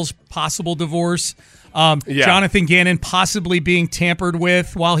Tyreek Hill's possible divorce. Jonathan Gannon possibly being tampered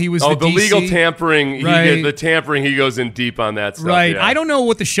with while he was the DC. Legal tampering. Right. The tampering, he goes in deep on that stuff. Right. Yeah. I don't know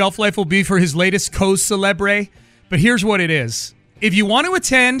what the shelf life will be for his latest cause celebre, but here's what it is. If you want to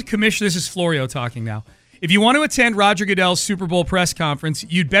attend, Commissioner, this is Florio talking now. If you want to attend Roger Goodell's Super Bowl press conference,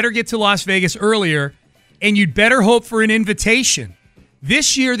 you'd better get to Las Vegas earlier, and you'd better hope for an invitation.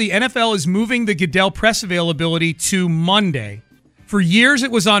 This year, the NFL is moving the Goodell press availability to Monday. For years,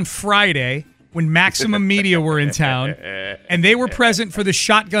 it was on Friday, when Maximum Media were in town, and they were present for the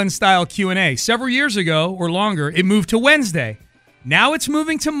shotgun-style Q&A. Several years ago, or longer, it moved to Wednesday. Now it's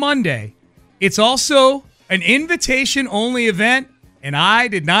moving to Monday. It's also an invitation-only event, and I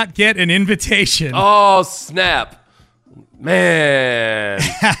did not get an invitation. Oh, snap. Man.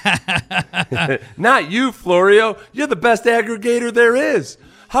 Not you, Florio. You're the best aggregator there is.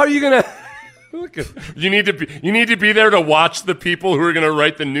 How are you going to... You need to be there to watch the people who are going to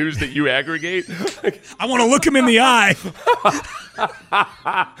write the news that you aggregate. I want to look him in the eye.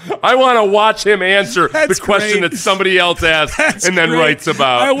 I want to watch him answer the question that somebody else asks and then writes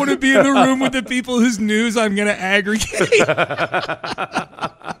about. I want to be in the room with the people whose news I'm going to aggregate.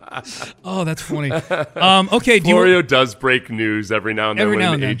 Oh, that's funny. Okay, Florio does break news every now and then when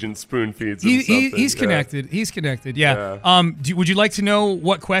an agent spoon feeds him something. He's connected. He's connected. Yeah. Would you like to know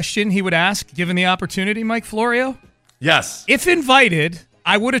what question he would ask, given the opportunity, Mike Florio? Yes. If invited,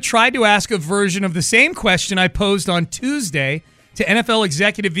 I would have tried to ask a version of the same question I posed on Tuesday to NFL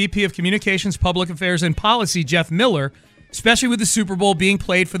Executive VP of Communications, Public Affairs, and Policy, Jeff Miller, especially with the Super Bowl being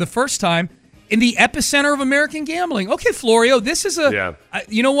played for the first time in the epicenter of American gambling. Okay, Florio, this is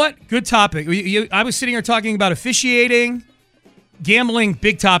you know what? Good topic. I was sitting here talking about officiating, gambling,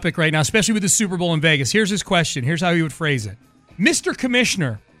 big topic right now, especially with the Super Bowl in Vegas. Here's his question. Here's how he would phrase it. Mr.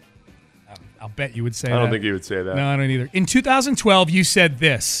 Commissioner, I'll bet you would say that. I don't think you would say that. No, I don't either. In 2012, you said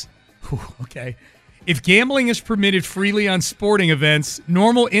this. Okay. If gambling is permitted freely on sporting events,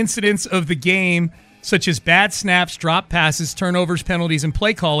 normal incidents of the game, such as bad snaps, drop passes, turnovers, penalties, and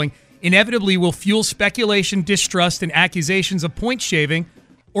play calling, inevitably will fuel speculation, distrust, and accusations of point shaving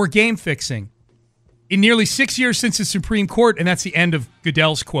or game fixing. In nearly 6 years since the Supreme Court, and that's the end of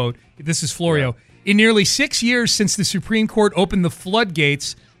Goodell's quote, this is Florio, in nearly 6 years since the Supreme Court opened the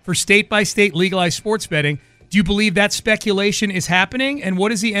floodgates for state-by-state legalized sports betting, do you believe that speculation is happening? And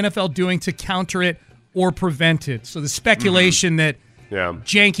what is the NFL doing to counter it or prevent it? So the speculation that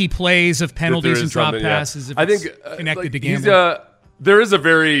janky plays of penalties and drop passes, I think connected to gambling. There is a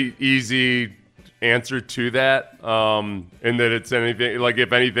very easy answer to that, in that it's anything like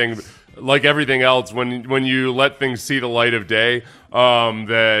if anything, like everything else, when you let things see the light of day,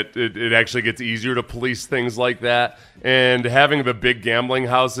 that it actually gets easier to police things like that. And having the big gambling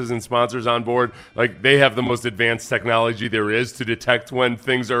houses and sponsors on board, like they have the most advanced technology there is to detect when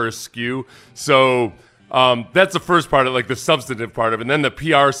things are askew. So that's the first part of like the substantive part of it. And then the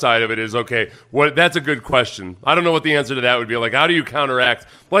PR side of it is, okay, that's a good question. I don't know what the answer to that would be. Like, how do you counteract?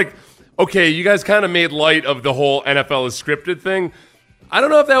 Like, okay, you guys kind of made light of the whole NFL is scripted thing. I don't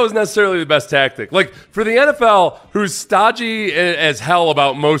know if that was necessarily the best tactic. Like, for the NFL, who's stodgy as hell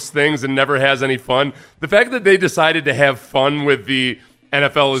about most things and never has any fun, the fact that they decided to have fun with the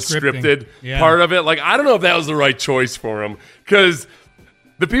NFL is scripted part of it, like, I don't know if that was the right choice for them. Because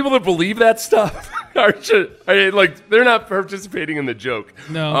the people that believe that stuff are just, like, they're not participating in the joke.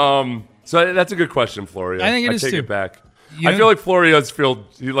 No. So that's a good question, Florio. I think it is, take too. it back. I feel like Florio's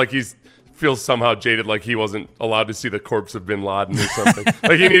feels somehow jaded, like he wasn't allowed to see the corpse of Bin Laden or something.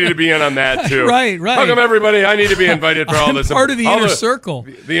 Like he needed to be in on that too. Right. How come everybody? I need to be invited for all this. Part of the inner circle.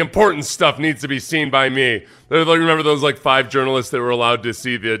 The important stuff needs to be seen by me. Remember those like 5 journalists that were allowed to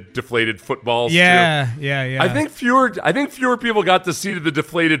see the deflated footballs? Yeah. I think fewer people got to see the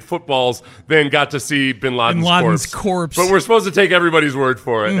deflated footballs than got to see Bin Laden's corpse. But we're supposed to take everybody's word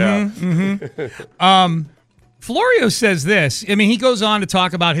for it. Mm-hmm. Florio says this. I mean, he goes on to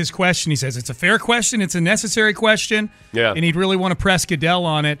talk about his question. He says it's a fair question. It's a necessary question. Yeah. And he'd really want to press Goodell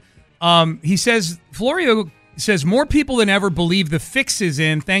on it. Florio says more people than ever believe the fix is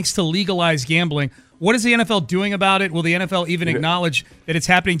in thanks to legalized gambling. What is the NFL doing about it? Will the NFL even acknowledge that it's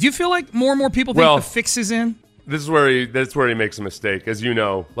happening? Do you feel like more and more people think the fix is in? That's where he makes a mistake, as you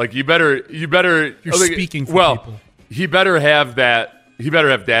know. Like you better. You're speaking for people. He better have that. He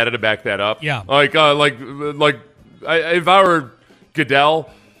better have data to back that up. Yeah. If I were Goodell,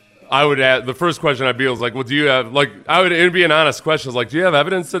 I would add the first question I'd be was like, well, do you have it would be an honest question. It's like, do you have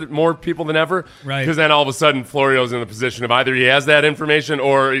evidence that more people than ever? Right. Because then all of a sudden Florio's in the position of either he has that information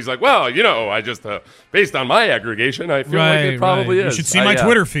or he's like, well, I just based on my aggregation, I feel like it probably is. You should see my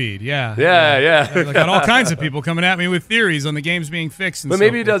Twitter feed. Yeah. I got all kinds of people coming at me with theories on the games being fixed. But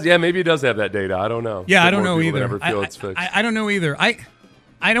maybe he does. Yeah, maybe he does have that data. I don't know. Yeah, I don't know either. I don't know either.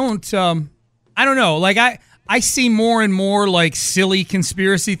 I don't know. Like I see more and more like silly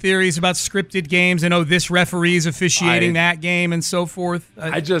conspiracy theories about scripted games and this referee is officiating that game and so forth.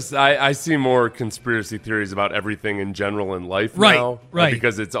 I see more conspiracy theories about everything in general in life now, right?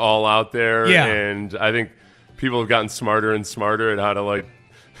 Because it's all out there, yeah. And I think people have gotten smarter and smarter at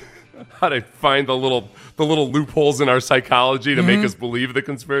how to find the little loopholes in our psychology to make us believe the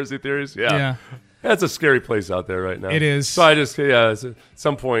conspiracy theories. Yeah. That's a scary place out there right now. It is. So at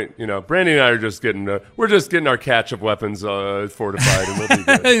some point, Brandy and I are just getting our catch of weapons fortified, and we'll be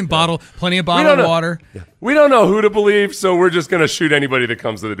good. And plenty of bottled water. Yeah. We don't know who to believe, so we're just going to shoot anybody that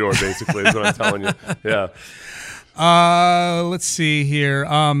comes to the door, basically, is what I'm telling you. Yeah. Let's see here.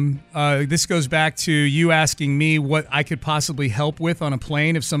 This goes back to you asking me what I could possibly help with on a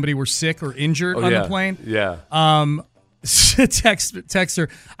plane if somebody were sick or injured on the plane. Yeah.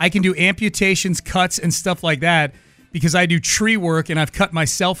 Texter, I can do amputations, cuts, and stuff like that because I do tree work and I've cut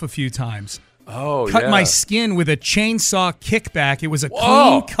myself a few times. Cut my skin with a chainsaw kickback. It was a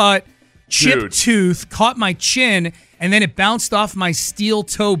clean cut, chipped tooth, caught my chin, and then it bounced off my steel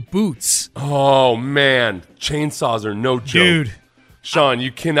toe boots. Oh, man. Chainsaws are no joke. Dude. Sean,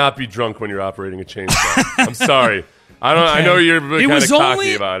 you cannot be drunk when you're operating a chainsaw. I'm sorry. I know you're kind of cocky about it. It was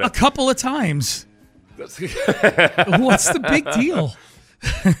only a couple of times. What's the big deal?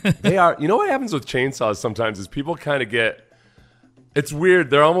 They are. You know what happens with chainsaws sometimes is people kind of get. It's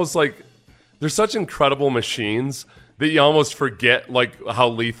weird. They're almost like they're such incredible machines that you almost forget like how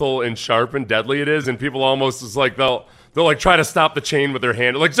lethal and sharp and deadly it is, and people almost is like they'll like try to stop the chain with their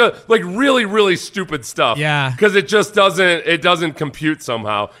hand, like really really stupid stuff. Yeah, because it just doesn't compute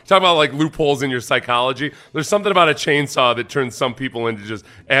somehow. Talk about like loopholes in your psychology. There's something about a chainsaw that turns some people into just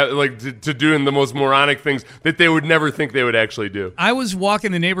to doing the most moronic things that they would never think they would actually do. I was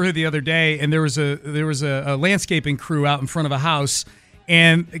walking the neighborhood the other day, and there was a landscaping crew out in front of a house.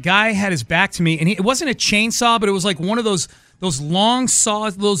 And the guy had his back to me, and it wasn't a chainsaw, but it was like one of those long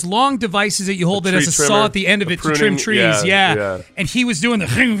saws, those long devices that you hold that has a saw at the end of it to trim trees. Yeah. And he was doing the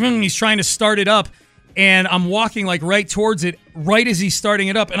he's trying to start it up, and I'm walking like right towards it, right as he's starting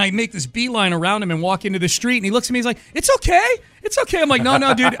it up, and I make this beeline around him and walk into the street, and he looks at me, he's like, "It's okay." I'm like, "No,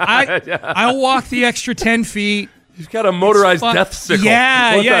 dude, I'll walk the extra 10 feet." He's got a motorized death sickle.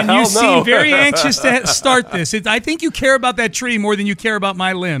 Yeah. And you seem very anxious to start this. I think you care about that tree more than you care about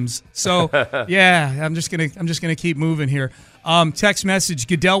my limbs. So, yeah, I'm just gonna keep moving here. Text message: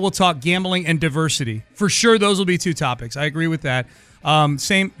 Goodell will talk gambling and diversity for sure. Those will be two topics. I agree with that. Different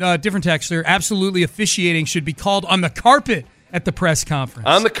texter. Absolutely, officiating should be called on the carpet at the press conference.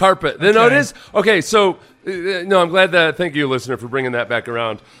 On the carpet. Okay. No, it is okay. So, no, I'm glad that. Thank you, listener, for bringing that back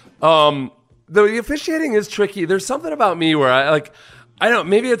around. The officiating is tricky. There's something about me where I don't.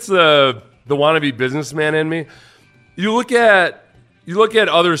 Maybe it's the wannabe businessman in me. You look at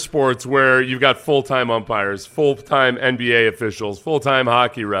other sports where you've got full-time umpires, full-time NBA officials, full-time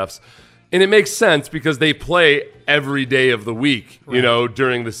hockey refs, and it makes sense because they play every day of the week, right,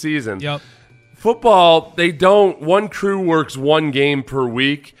 during the season. Yep. Football, they don't. One crew works one game per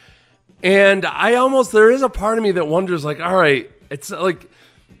week, and there is a part of me that wonders, like, all right, it's like.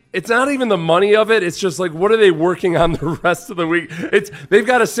 It's not even the money of it. It's just like, what are they working on the rest of the week? They've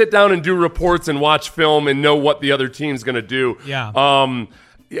got to sit down and do reports and watch film and know what the other team's going to do. Yeah.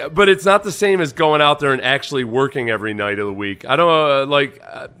 But it's not the same as going out there and actually working every night of the week. I don't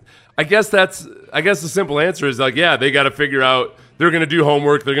I guess the simple answer is like, yeah, they got to figure out. They're going to do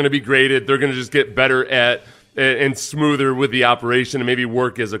homework. They're going to be graded. They're going to just get better at and smoother with the operation and maybe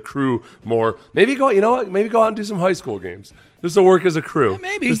work as a crew more. Maybe go out and do some high school games. Just to work as a crew. Yeah,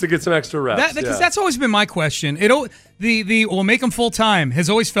 maybe. Just to get some extra reps. Because that's always been my question. We'll make them full-time has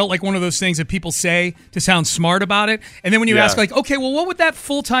always felt like one of those things that people say to sound smart about it. And then when you ask, like, okay, well, what would that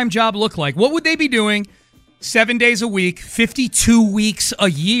full-time job look like? What would they be doing 7 days a week, 52 weeks a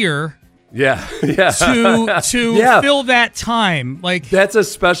year? Yeah. To fill that time, like that's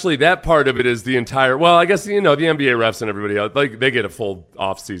especially that part of it is the entire. Well, I guess the NBA refs and everybody else, like they get a full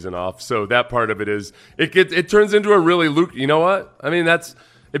off season off, so that part of it is it turns into a really you know what I mean?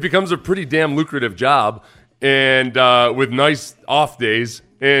 It becomes a pretty damn lucrative job, and with nice off days,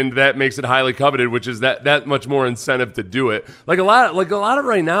 and that makes it highly coveted, which is that much more incentive to do it. Like a lot of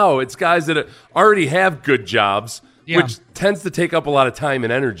right now, it's guys that already have good jobs. Yeah. Which tends to take up a lot of time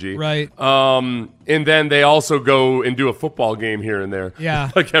and energy. Right. And then they also go and do a football game here and there. Yeah.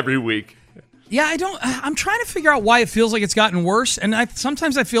 Like every week. Yeah, I'm trying to figure out why it feels like it's gotten worse. And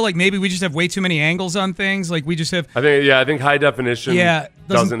sometimes I feel like maybe we just have way too many angles on things. Like we just have. I think high definition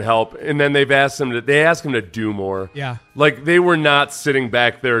doesn't help. And then they ask him to do more. Yeah. Like they were not sitting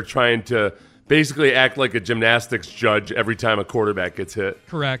back there trying to basically act like a gymnastics judge every time a quarterback gets hit.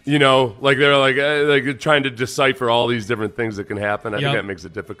 Correct. Like they're like trying to decipher all these different things that can happen. I think that makes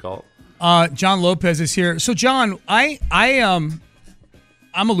it difficult. John Lopez is here. So John, I'm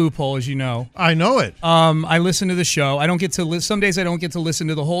a loophole, as you know. I know it. I listen to the show. I don't get to some days I don't get to listen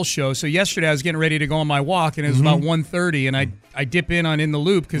to the whole show. So yesterday I was getting ready to go on my walk, and it was about 1:30, and I dip in on In the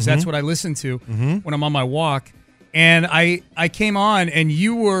Loop because that's what I listen to when I'm on my walk. And I came on, and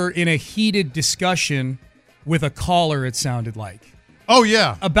you were in a heated discussion with a caller, it sounded like. Oh,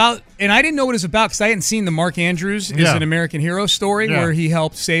 yeah. And I didn't know what it was about because I hadn't seen the Mark Andrews is an American Hero story where he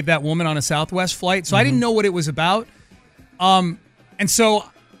helped save that woman on a Southwest flight. So I didn't know what it was about. And so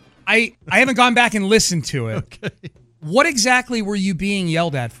I haven't gone back and listened to it. Okay. What exactly were you being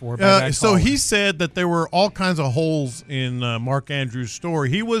yelled at for by that So caller? he said that there were all kinds of holes in Mark Andrews'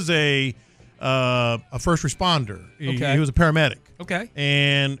 story. He was a first responder. He was a paramedic. Okay.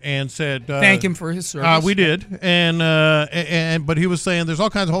 And said thank him for his service. We did. But he was saying there's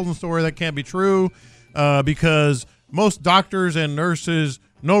all kinds of holes in the story that can't be true because most doctors and nurses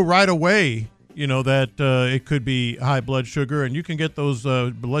know right away, that it could be high blood sugar, and you can get those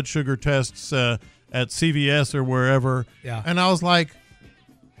blood sugar tests at CVS or wherever. Yeah. And I was like,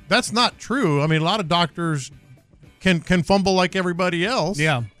 that's not true. I mean, a lot of doctors can fumble like everybody else.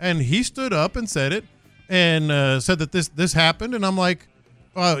 Yeah. And he stood up and said it and said that this happened. And I'm like,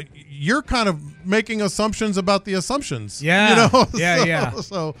 you're kind of making assumptions about the assumptions. Yeah. Yeah.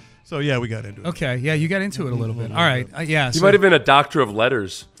 So yeah, we got into it. Okay. Yeah, you got into it a little bit. All right. Yeah. You might have been a doctor of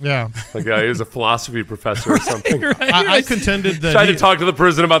letters. Yeah. Like he was a philosophy professor or something. I contended that tried to talk to the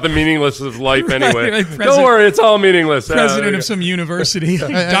prison about the meaninglessness of life anyway. Right. Don't worry, it's all meaningless. President of some university.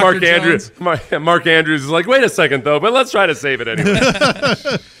 Mark Andrews is like, wait a second though, but let's try to save it anyway.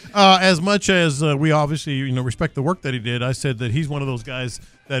 As much as we obviously respect the work that he did, I said that he's one of those guys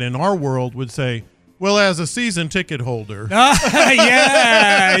that in our world would say, well, as a season ticket holder. Yeah.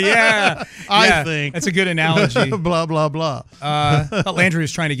 I think. That's a good analogy. Blah, blah, blah. I thought Landry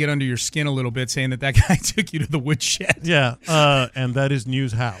was trying to get under your skin a little bit, saying that guy took you to the woodshed. Yeah, and that is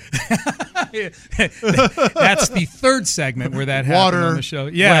news how. That's the third segment where that happened on the show.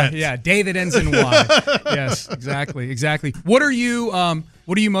 Yeah, wet. yeah. David ends in Y. Yes, exactly. What are you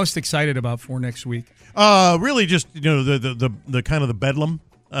most excited about for next week? Really just, the kind of the bedlam.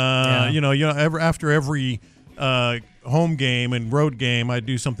 After every home game and road game, I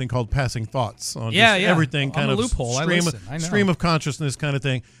do something called passing thoughts on everything, kind of loophole. stream of consciousness kind of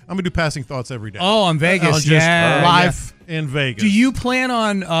thing. I'm gonna do passing thoughts every day. Oh, on Vegas, live in Vegas. Do you plan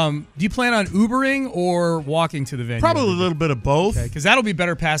on Ubering or walking to the venue? Probably a little bit of both. Because that'll be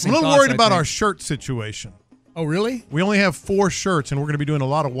better passing. I'm a little thoughts, worried I about think. our shirt situation. Oh, really? We only have 4 shirts, and we're going to be doing a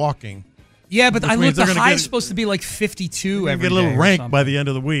lot of walking. Yeah, but I look, the high is supposed to be like 52 every day. Get a little rank by the end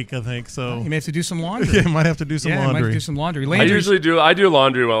of the week, I think. So you may have to do some laundry. Yeah, you might have to do some laundry. You might have to do some laundry. I do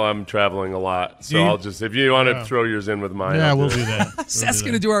laundry while I'm traveling a lot. So I'll just, if you want to throw yours in with mine. Yeah, we'll do that. Seth's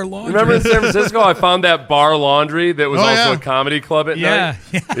going to do our laundry. Remember in San Francisco, I found that bar laundry that was also a comedy club at night?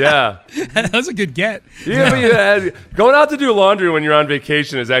 Yeah. That was a good get. Going out to do laundry when you're on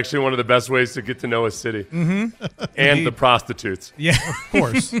vacation is actually one of the best ways to get to know a city. Mm-hmm. And the prostitutes. Yeah. Of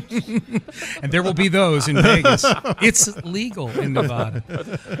course. And there will be those in Vegas. It's legal in Nevada.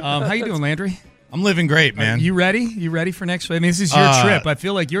 How you doing, Landry? I'm living great, man. You ready? You ready for next week? I mean, this is your trip. I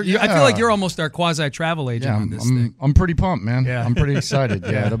feel like you're almost our quasi-travel agent on this thing. I'm pretty pumped, man. Yeah. I'm pretty excited.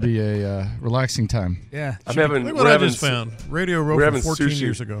 Yeah, it'll be a relaxing time. Yeah. Look what I just found. Radio Row from 14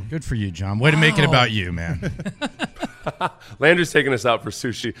 years ago. Good for you, John. Way to make it about you, man. Landry's taking us out for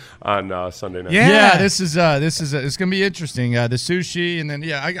sushi on Sunday night. Yeah, this is it's gonna be interesting. The sushi, and then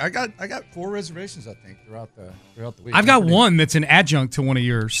I got 4 reservations I think throughout the week. I've got one that's an adjunct to one of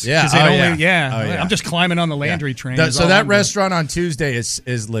yours. Yeah, I'm just climbing on the Landry train. So that restaurant on Tuesday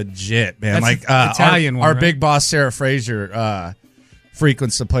is legit, man. That's like Italian one, our right? big boss Sarah Frazier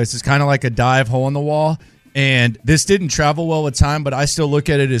frequents the place. It's kind of like a dive hole in the wall. And this didn't travel well with time, but I still look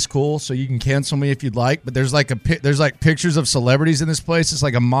at it as cool. So you can cancel me if you'd like. But there's like pictures of celebrities in this place. It's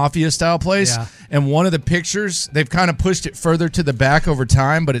like a mafia style place. Yeah. And one of the pictures, they've kind of pushed it further to the back over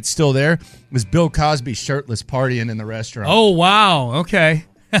time, but it's still there. Was Bill Cosby shirtless partying in the restaurant? Oh wow! Okay.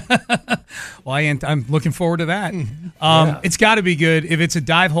 Well, I'm looking forward to that. It's got to be good if it's a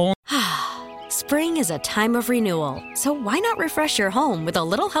dive hole. Spring is a time of renewal, so why not refresh your home with a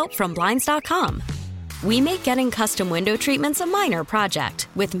little help from Blinds.com? We make getting custom window treatments a minor project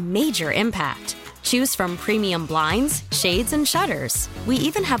with major impact. Choose from premium blinds, shades, and shutters. We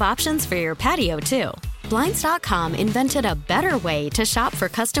even have options for your patio, too. Blinds.com invented a better way to shop for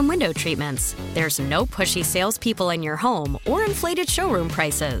custom window treatments. There's no pushy salespeople in your home or inflated showroom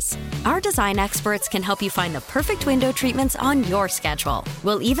prices. Our design experts can help you find the perfect window treatments on your schedule.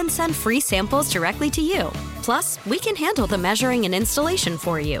 We'll even send free samples directly to you. Plus, we can handle the measuring and installation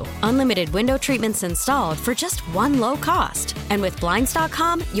for you. Unlimited window treatments installed for just one low cost. And with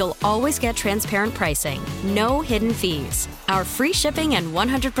Blinds.com, you'll always get transparent pricing. No hidden fees. Our free shipping and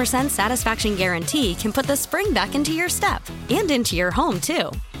 100% satisfaction guarantee can put the spring back into your step and into your home,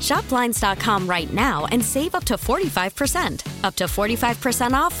 too. Shop Blinds.com right now and save up to 45%. Up to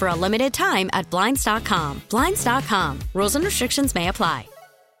 45% off for a limited time at Blinds.com. Blinds.com. Rules and restrictions may apply.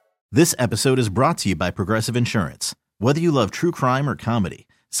 This episode is brought to you by Progressive Insurance. Whether you love true crime or comedy,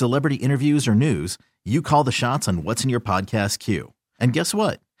 celebrity interviews or news, you call the shots on what's in your podcast queue. And guess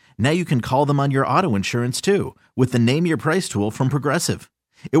what? Now you can call them on your auto insurance too with the Name Your Price tool from Progressive.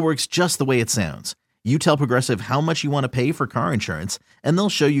 It works just the way it sounds. You tell Progressive how much you want to pay for car insurance, and they'll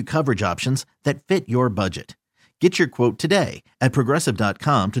show you coverage options that fit your budget. Get your quote today at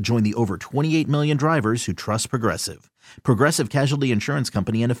Progressive.com to join the over 28 million drivers who trust Progressive. Progressive Casualty Insurance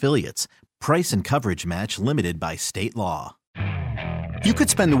Company and Affiliates. Price and coverage match limited by state law. You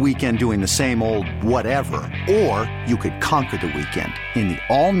could spend the weekend doing the same old whatever, or you could conquer the weekend in the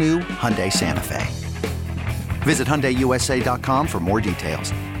all-new Hyundai Santa Fe. Visit HyundaiUSA.com for more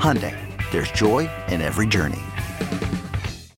details. Hyundai, there's joy in every journey.